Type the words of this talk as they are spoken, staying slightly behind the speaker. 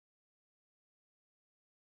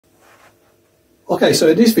Okay, so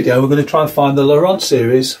in this video we're going to try and find the Laurent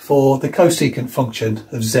series for the cosecant function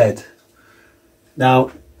of z.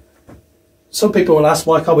 Now, some people will ask,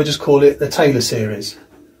 why can't we just call it the Taylor series?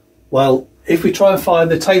 Well, if we try and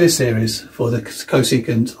find the Taylor series for the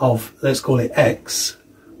cosecant of, let's call it x,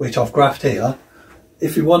 which I've graphed here,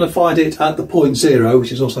 if we want to find it at the point 0,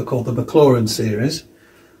 which is also called the Maclaurin series,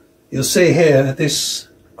 you'll see here this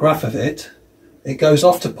graph of it, it goes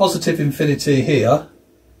off to positive infinity here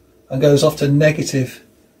and goes off to negative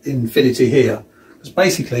infinity here. Because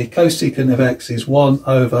basically cosecant of x is 1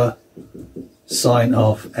 over sine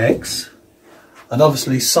of x, and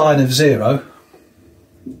obviously sine of 0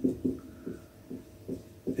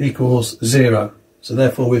 equals 0. So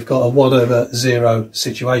therefore we've got a 1 over 0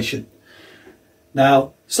 situation.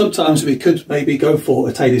 Now sometimes we could maybe go for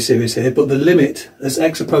a Taylor series here, but the limit as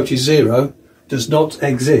x approaches 0 does not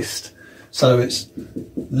exist. So it's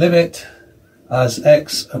limit as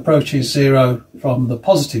x approaches 0 from the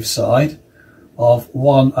positive side of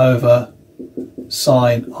 1 over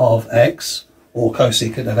sine of x, or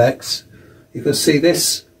cosecant of x. You can see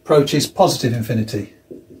this approaches positive infinity.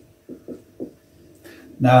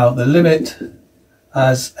 Now the limit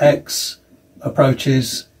as x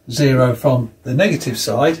approaches 0 from the negative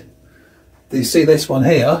side, do you see this one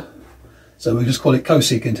here? So we just call it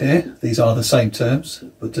cosecant here. These are the same terms,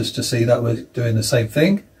 but just to see that we're doing the same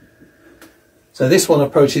thing. So this one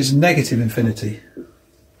approaches negative infinity.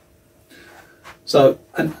 So,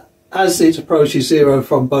 and as it approaches 0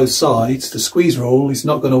 from both sides, the squeeze rule is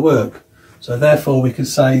not going to work. So therefore we can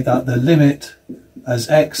say that the limit as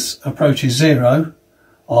x approaches 0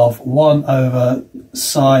 of 1 over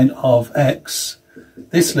sine of x,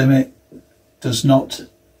 this limit does not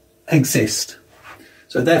exist.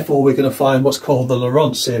 So therefore we're going to find what's called the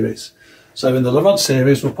Laurent series. So in the Laurent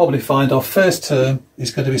series we'll probably find our first term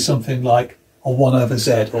is going to be something like a 1 over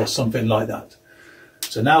z or something like that.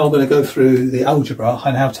 So now I'm going to go through the algebra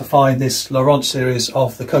and how to find this Laurent series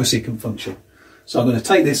of the cosecant function. So I'm going to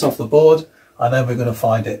take this off the board and then we're going to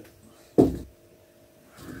find it.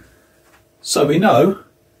 So we know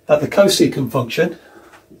that the cosecant function,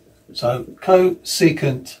 so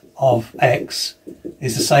cosecant of x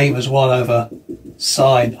is the same as 1 over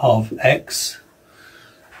sine of x.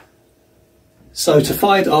 So to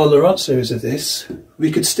find our Laurent series of this,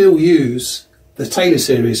 we could still use the Taylor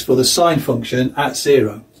series for the sine function at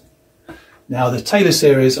 0. Now the Taylor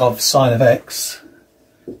series of sine of x,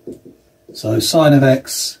 so sine of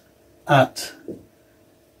x at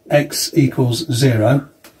x equals 0,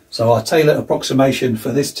 so our Taylor approximation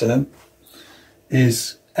for this term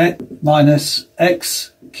is x minus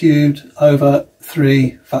x cubed over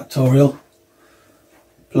 3 factorial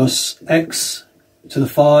plus x to the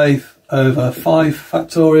 5 over 5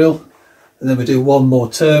 factorial, and then we do one more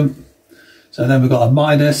term. So then we've got a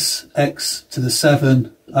minus x to the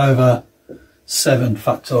 7 over 7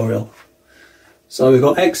 factorial. So we've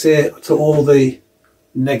got x here to all the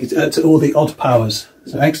to all the odd powers.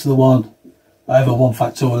 So x to the 1 over 1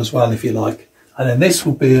 factorial as well, if you like. And then this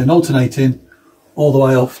will be an alternating all the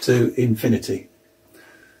way off to infinity.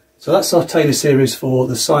 So that's our Taylor series for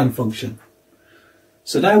the sine function.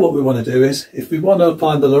 So now what we want to do is, if we want to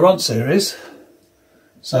find the Laurent series,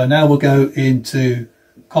 so now we'll go into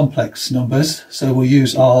complex numbers, so we'll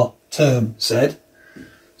use our term z.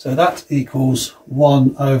 So that equals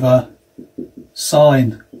 1 over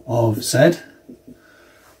sine of z.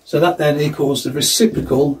 So that then equals the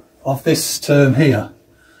reciprocal of this term here.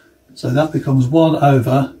 So that becomes 1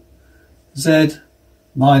 over z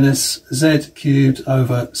minus z cubed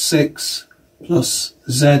over 6 plus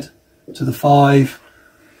z to the 5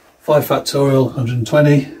 factorial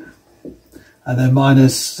 120, and then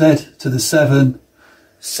minus z to the 7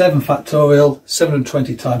 factorial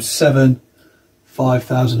 720 times 7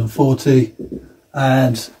 5040,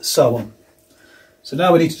 and so on. So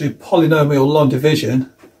now we need to do polynomial long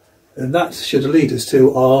division, and that should lead us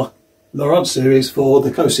to our Laurent series for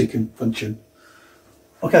the cosecant function.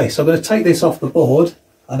 Okay, so I'm going to take this off the board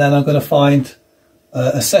and then I'm going to find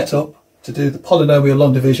a setup to do the polynomial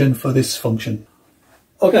long division for this function.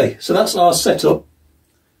 Okay, so that's our setup.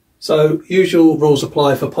 So usual rules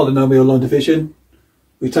apply for polynomial long division.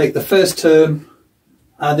 We take the first term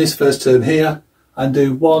and this first term here and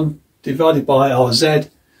do 1 divided by our z,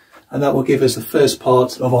 and that will give us the first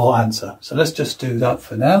part of our answer. So let's just do that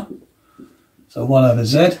for now. So 1 over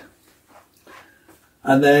z.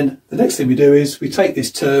 And then the next thing we do is we take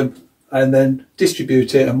this term and then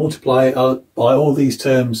distribute it and multiply it by all these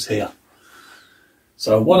terms here.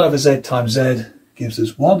 So 1 over z times z gives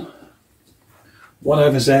us 1. 1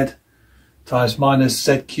 over z times minus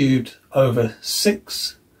z cubed over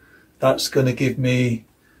 6. That's going to give me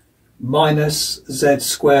minus z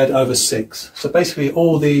squared over 6. So basically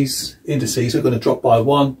all these indices are going to drop by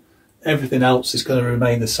 1. Everything else is going to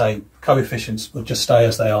remain the same. Coefficients will just stay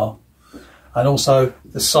as they are. And also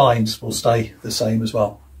the signs will stay the same as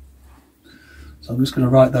well. So I'm just going to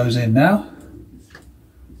write those in now.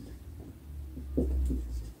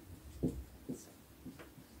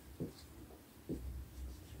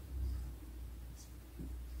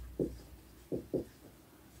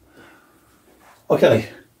 Okay,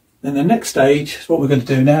 then the next stage, what we're going to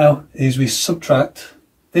do now is we subtract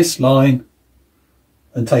this line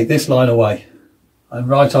and take this line away and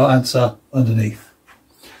write our answer underneath.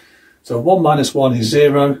 So 1 minus 1 is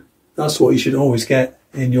 0. That's what you should always get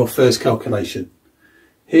in your first calculation.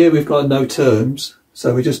 Here we've got no terms,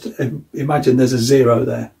 so we just imagine there's a 0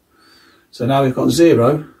 there. So now we've got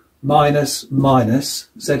 0 minus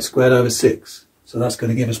z squared over 6. So that's going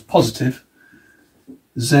to give us positive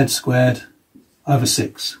z squared over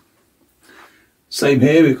 6. Same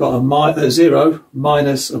here, we've got a 0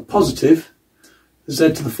 minus a positive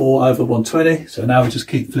z to the 4 over 120. So now we just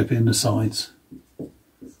keep flipping the sides.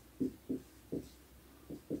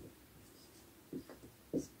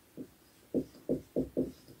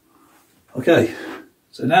 Okay,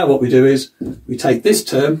 so now what we do is we take this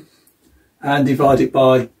term and divide it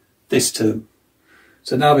by this term.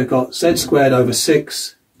 So now we've got z squared over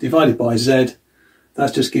 6 divided by z.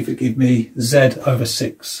 That's just give me z over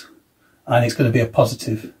 6, and it's going to be a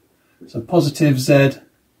positive. So positive z.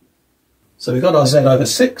 So we've got our z over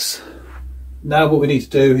 6. Now what we need to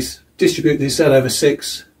do is distribute this z over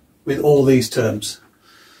 6 with all these terms.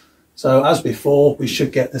 So as before, we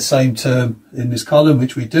should get the same term in this column,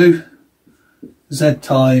 which we do. Z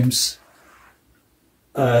times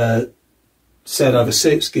z over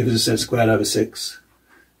 6 gives us z squared over 6.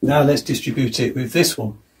 Now let's distribute it with this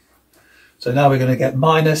one. So now we're going to get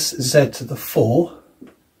minus z to the 4.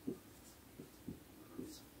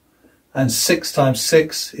 And 6 times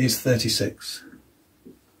 6 is 36.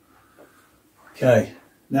 Okay,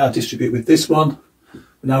 now distribute with this one. We're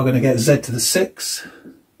now going to get z to the 6.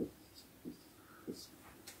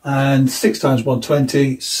 And 6 times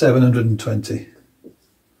 120, 720.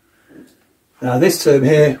 Now this term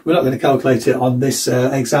here, we're not going to calculate it on this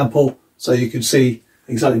example, so you can see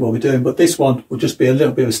exactly what we're doing, but this one will just be a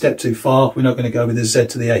little bit of a step too far. We're not going to go with the z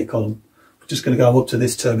to the 8 column. We're just going to go up to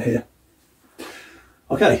this term here.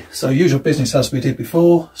 Okay, so usual business as we did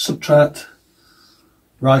before, subtract,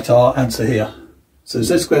 write our answer here. So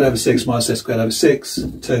z squared over 6 minus z squared over 6,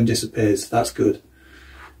 term disappears. That's good.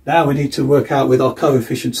 Now we need to work out with our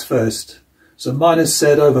coefficients first. So minus z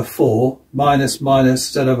over 4 minus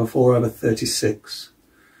z over 4 over 36.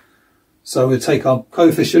 So we'll take our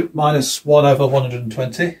coefficient minus 1 over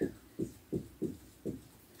 120.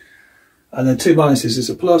 And then 2 minuses is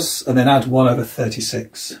a plus, and then add 1 over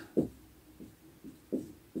 36.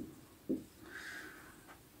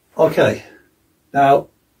 Okay, now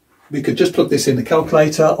we could just plug this in the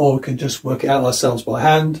calculator, or we can just work it out ourselves by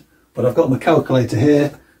hand. But I've got my calculator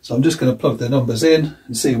here, so I'm just going to plug the numbers in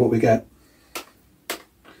and see what we get.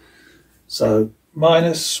 So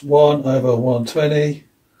minus 1 over 120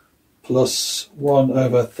 plus 1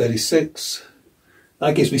 over 36.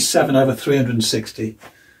 That gives me 7 over 360.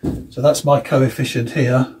 So that's my coefficient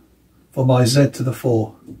here for my z to the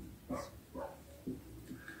 4.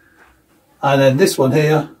 And then this one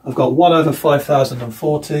here, I've got 1 over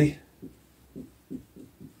 5040.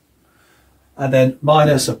 And then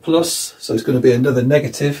minus a plus, so it's going to be another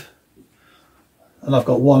negative. And I've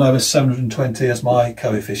got 1 over 720 as my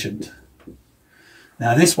coefficient.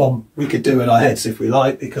 Now this one we could do in our heads if we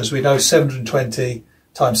like, because we know 720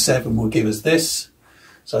 times 7 will give us this.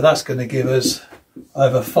 So that's going to give us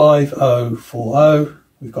over 5040.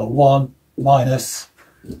 We've got 1 minus,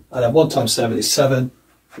 and then 1 times 7 is 7.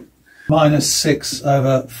 Minus 6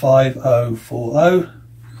 over 5040.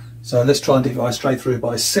 So let's try and divide straight through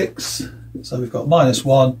by 6. So we've got minus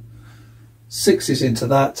 1. 6 is into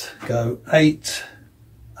that. Go 8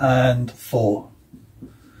 and 4.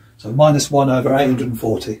 So minus 1 over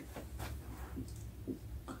 840.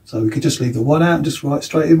 So we could just leave the 1 out and just write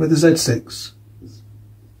straight in with the Z6.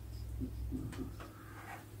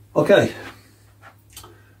 Okay.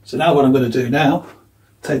 So now what I'm going to do now,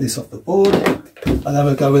 take this off the board, and then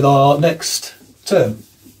we'll go with our next term.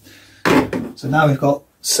 So now we've got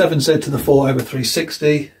 7z to the 4 over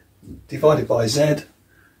 360 divided by z.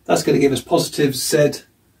 That's going to give us positive z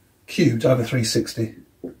cubed over 360.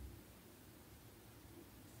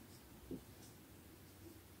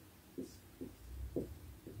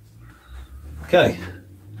 Okay,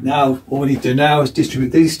 now what we need to do now is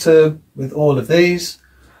distribute these terms with all of these,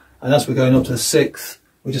 and as we're going up to the 6th,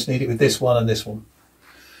 we just need it with this one and this one.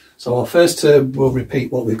 So our first term will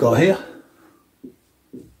repeat what we've got here.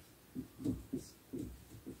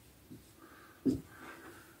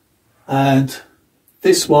 And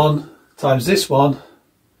this one times this one,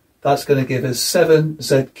 that's going to give us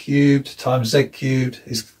 7z cubed times z cubed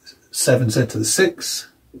is 7z to the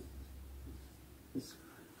 6.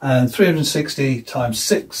 And 360 times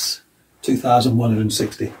 6,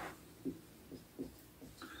 2160.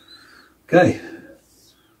 Okay,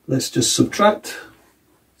 let's just subtract.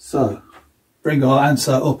 So bring our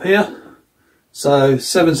answer up here. So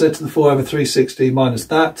 7z to the 4 over 360 minus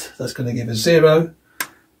that, that's going to give us 0.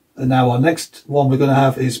 And now our next one we're going to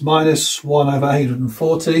have is minus 1 over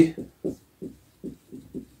 840.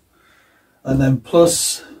 And then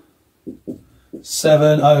plus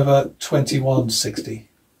 7 over 2160.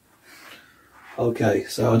 Okay,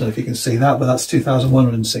 so I don't know if you can see that, but that's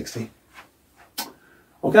 2160.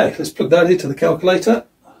 Okay, let's plug that into the calculator.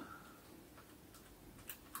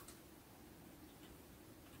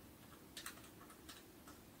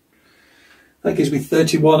 That gives me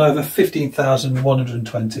 31 over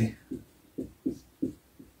 15,120.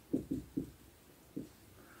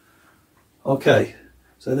 Okay,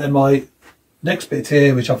 so then my next bit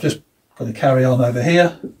here, which I've just got to carry on over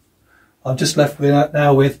here, I'm just left with that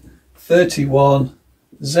now with 31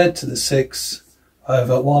 z to the 6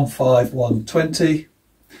 over 15120.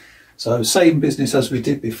 So same business as we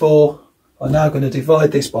did before. I'm now going to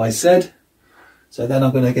divide this by z. So then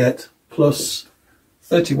I'm going to get plus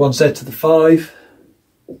 31z to the 5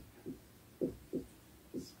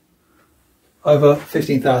 over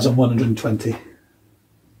 15,120.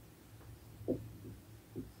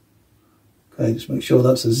 Okay, just make sure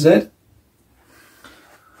that's a z.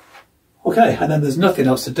 Okay, and then there's nothing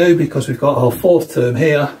else to do because we've got our fourth term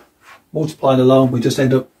here. Multiplying along, we just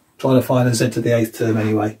end up trying to find a z to the eighth term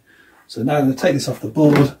anyway. So now I'm going to take this off the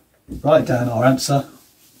board, write down our answer.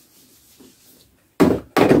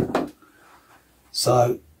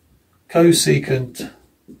 So cosecant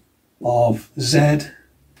of z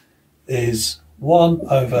is 1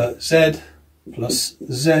 over z plus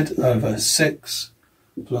z over 6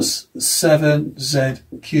 plus 7z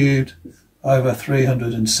cubed over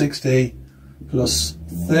 360 plus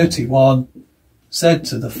 31 z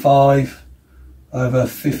to the 5 over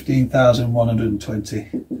 15,120.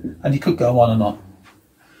 And you could go on and on.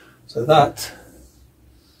 So that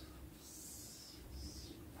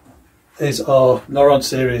is our Laurent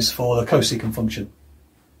series for the cosecant function.